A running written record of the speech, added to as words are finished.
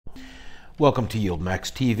Welcome to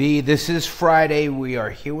YieldMax TV. This is Friday. We are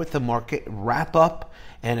here with the market wrap up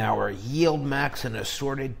and our YieldMax and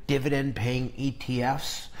assorted dividend paying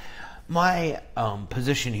ETFs. My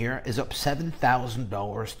position here is up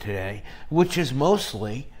 $7,000 today, which is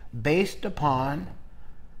mostly based upon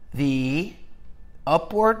the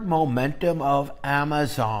upward momentum of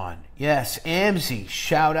Amazon. Yes, AMzy.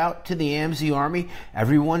 Shout out to the AMzy Army.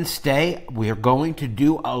 Everyone stay. We are going to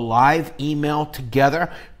do a live email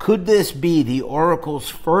together. Could this be the Oracle's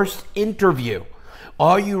first interview?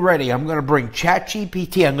 Are you ready? I'm going to bring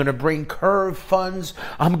ChatGPT. I'm going to bring Curve Funds.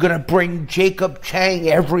 I'm going to bring Jacob Chang,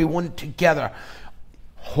 everyone together.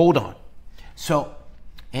 Hold on. So,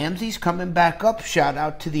 AMZY's coming back up. Shout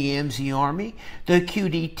out to the AMzy Army. The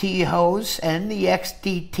QDT hoes and the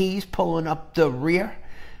XDT's pulling up the rear.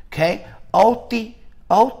 Okay, ULTY,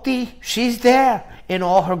 she's there in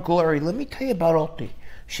all her glory. Let me tell you about ULTY.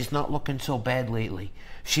 She's not looking so bad lately.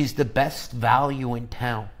 She's the best value in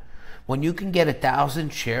town. When you can get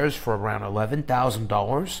 1,000 shares for around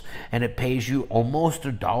 $11,000 and it pays you almost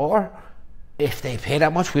 $1, if they pay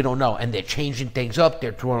that much, we don't know. And they're changing things up.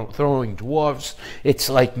 They're throwing dwarfs. It's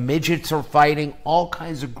like midgets are fighting. All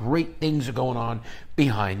kinds of great things are going on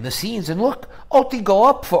behind the scenes. And look, ULTY go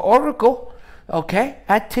up for Oracle. Okay,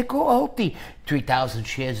 at tickle ULTY. 3,000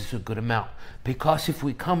 shares is a good amount. Because if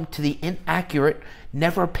we come to the inaccurate,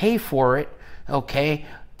 never pay for it, okay,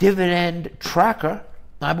 dividend tracker,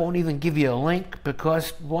 I won't even give you a link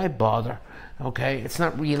because why bother? Okay, it's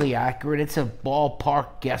not really accurate. It's a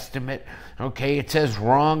ballpark guesstimate. Okay, it's as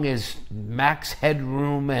wrong as max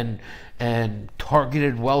headroom and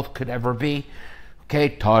targeted wealth could ever be. Okay,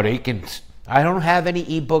 Todd Akins. I don't have any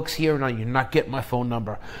ebooks here. No, you're not getting my phone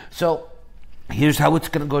number. So here's how it's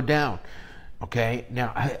going to go down. Okay,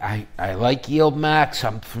 now I like YieldMax.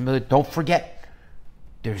 I'm familiar. Don't forget,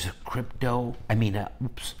 there's a crypto.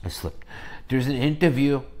 Oops, I slipped. There's an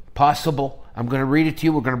interview possible. I'm going to read it to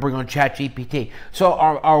you. We're going to bring on ChatGPT. So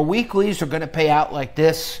our weeklies are going to pay out like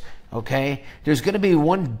this. Okay, there's going to be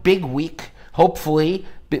one big week, hopefully,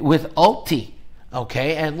 with ULTY.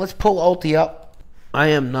 Okay, and let's pull ULTY up. I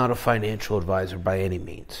am not a financial advisor by any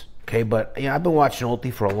means. Okay, but yeah, I've been watching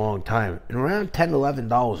ULTY for a long time, and around $10,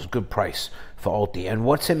 $11 is a good price for ULTY. And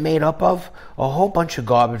what's it made up of? A whole bunch of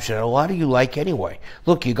garbage that a lot of you like anyway.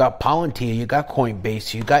 Look, you got Palantir, you got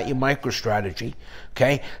Coinbase, you got your MicroStrategy.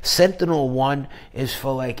 Okay, Sentinel-1 is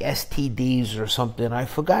for like STDs or something. I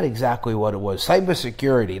forgot exactly what it was.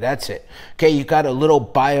 Cybersecurity, that's it. Okay, you got a little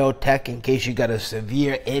biotech in case you got a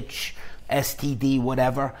severe itch, STD,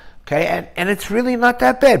 whatever. Okay, and it's really not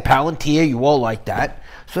that bad. Palantir, you all like that.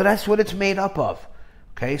 So that's what it's made up of.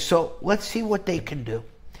 Okay, so let's see what they can do.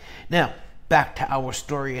 Now, back to our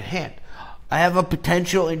story at hand. I have a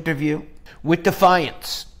potential interview with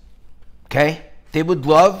Defiance. Okay, they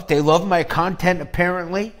love my content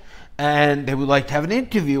apparently, and they would like to have an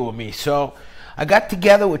interview with me. So I got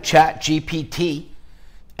together with ChatGPT,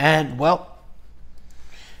 and well,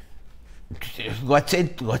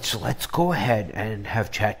 let's go ahead and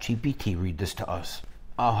have ChatGPT read this to us.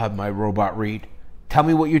 I'll have my robot read. Tell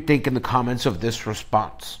me what you think in the comments of this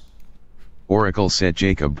response. Oracle said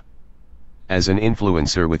Jacob. As an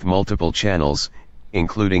influencer with multiple channels,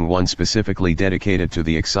 including one specifically dedicated to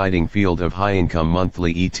the exciting field of high-income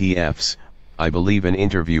monthly ETFs, I believe an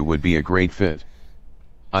interview would be a great fit.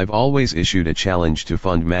 I've always issued a challenge to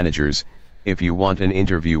fund managers: if you want an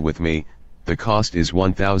interview with me, the cost is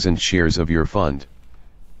 1,000 shares of your fund.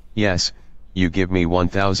 Yes, you give me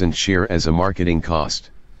 1,000 share as a marketing cost.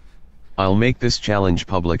 I'll make this challenge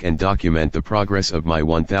public and document the progress of my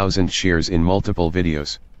 1,000 shares in multiple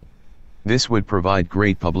videos. This would provide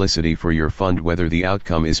great publicity for your fund whether the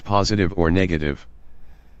outcome is positive or negative.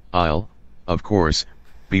 I'll, of course,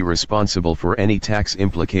 be responsible for any tax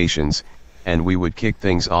implications, and we would kick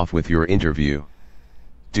things off with your interview.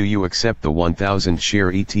 Do you accept the 1,000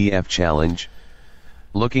 share ETF challenge?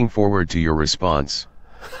 Looking forward to your response.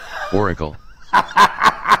 Oracle.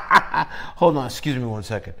 Hold on, excuse me one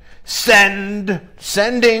second. Sending,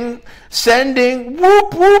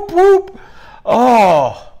 whoop, whoop, whoop.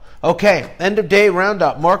 Oh, okay, end of day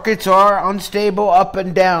roundup. Markets are unstable, up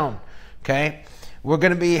and down, okay? We're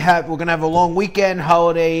gonna have a long weekend,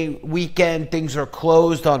 holiday weekend. Things are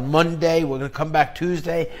closed on Monday. We're gonna come back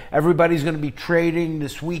Tuesday. Everybody's gonna be trading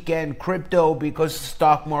this weekend crypto because the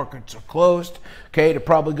stock markets are closed. Okay, they're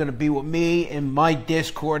probably gonna be with me in my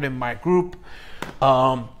Discord and my group.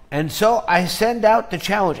 And so I send out the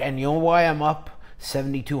challenge, and you know why I'm up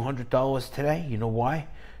 $7,200 today? You know why?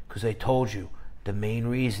 Because I told you the main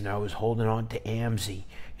reason I was holding on to AMZY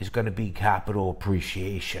is going to be capital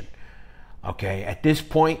appreciation. Okay, at this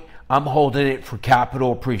point, I'm holding it for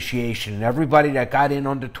capital appreciation. And everybody that got in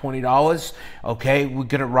under $20, okay, we're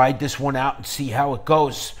going to ride this one out and see how it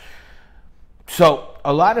goes. So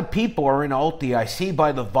a lot of people are in ULTY. I see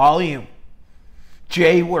by the volume.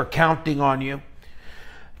 Jay, we're counting on you.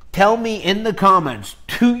 Tell me in the comments,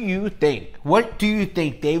 what do you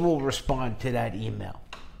think they will respond to that email?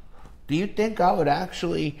 Do you think I would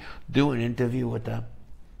actually do an interview with them?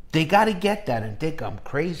 They got to get that and think I'm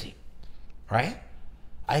crazy, right?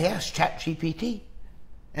 I asked ChatGPT,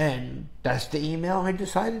 and that's the email I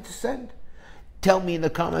decided to send. Tell me in the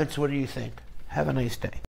comments, what do you think? Have a nice day.